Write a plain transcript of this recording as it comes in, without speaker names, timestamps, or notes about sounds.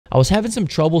I was having some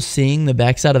trouble seeing the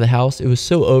backside of the house. It was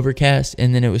so overcast,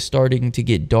 and then it was starting to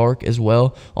get dark as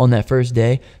well on that first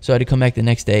day. So I had to come back the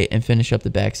next day and finish up the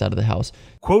backside of the house.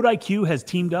 QuoteIQ has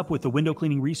teamed up with the window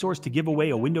cleaning resource to give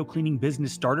away a window cleaning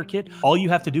business starter kit. All you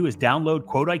have to do is download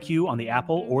QuoteIQ on the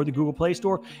Apple or the Google Play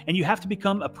Store, and you have to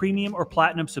become a premium or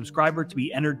platinum subscriber to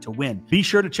be entered to win. Be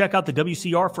sure to check out the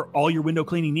WCR for all your window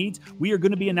cleaning needs. We are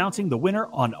going to be announcing the winner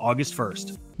on August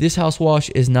 1st. This house wash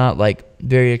is not like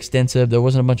very extensive. There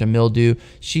wasn't a bunch of mildew.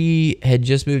 She had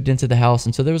just moved into the house,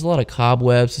 and so there was a lot of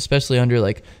cobwebs, especially under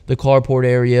like the carport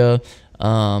area,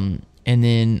 and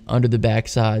then under the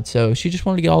backside. So she just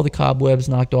wanted to get all the cobwebs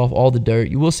knocked off, all the dirt.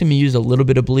 You will see me use a little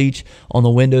bit of bleach on the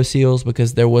window seals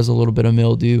because there was a little bit of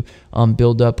mildew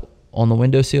build up on the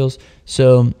window seals.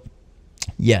 So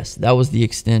yes, that was the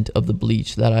extent of the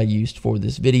bleach that I used for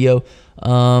this video.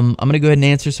 I'm going to go ahead and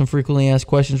answer some frequently asked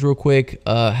questions real quick.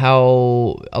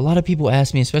 How a lot of people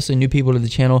ask me, especially new people to the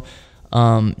channel,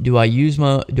 do I use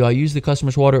the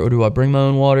customer's water or do I bring my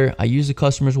own water? I use the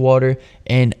customer's water,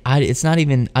 and I don't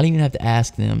even have to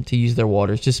ask them to use their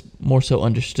water. It's just more so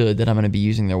understood that I'm going to be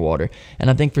using their water. And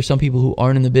I think for some people who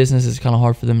aren't in the business, it's kind of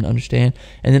hard for them to understand.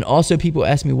 And then also people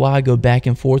ask me why I go back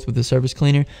and forth with the service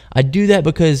cleaner. I do that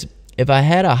because if I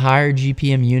had a higher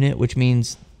GPM unit, which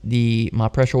means my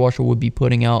pressure washer would be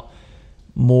putting out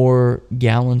more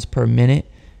gallons per minute,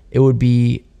 it would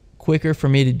be quicker for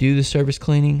me to do the service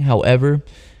cleaning. However,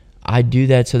 I do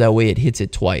that so that way it hits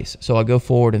it twice. So I go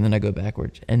forward and then I go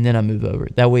backwards and then I move over.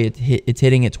 That way it's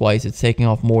hitting it twice. It's taking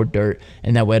off more dirt,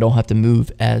 and that way I don't have to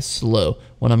move as slow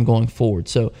when I'm going forward.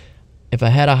 So if I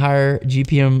had a higher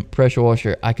GPM pressure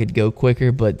washer, I could go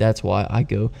quicker, but that's why I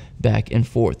go back and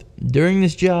forth. During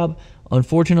this job,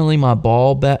 unfortunately, my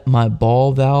ball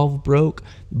valve broke.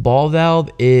 Ball valve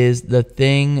is the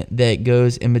thing that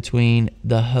goes in between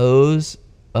the hose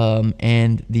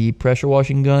and the pressure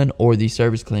washing gun or the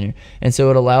service cleaner, and so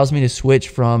it allows me to switch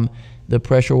from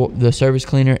the service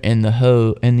cleaner and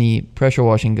the pressure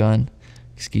washing gun.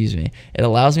 Excuse me. It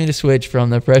allows me to switch from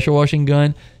the pressure washing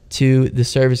gun to the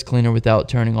service cleaner without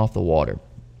turning off the water.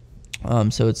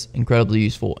 So it's incredibly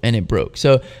useful, and it broke.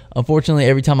 So unfortunately,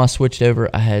 every time I switched over,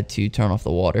 I had to turn off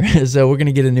the water. So we're going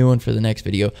to get a new one for the next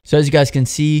video. So as you guys can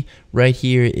see, right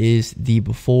here is the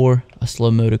before. I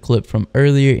slow-moed a clip from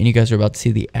earlier, and you guys are about to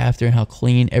see the after and how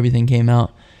clean everything came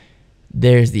out.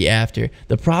 There's the after.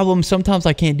 The problem, sometimes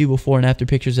I can't do before and after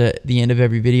pictures at the end of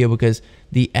every video because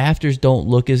the afters don't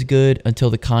look as good until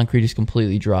the concrete is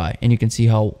completely dry, and you can see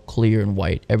how clear and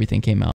white everything came out.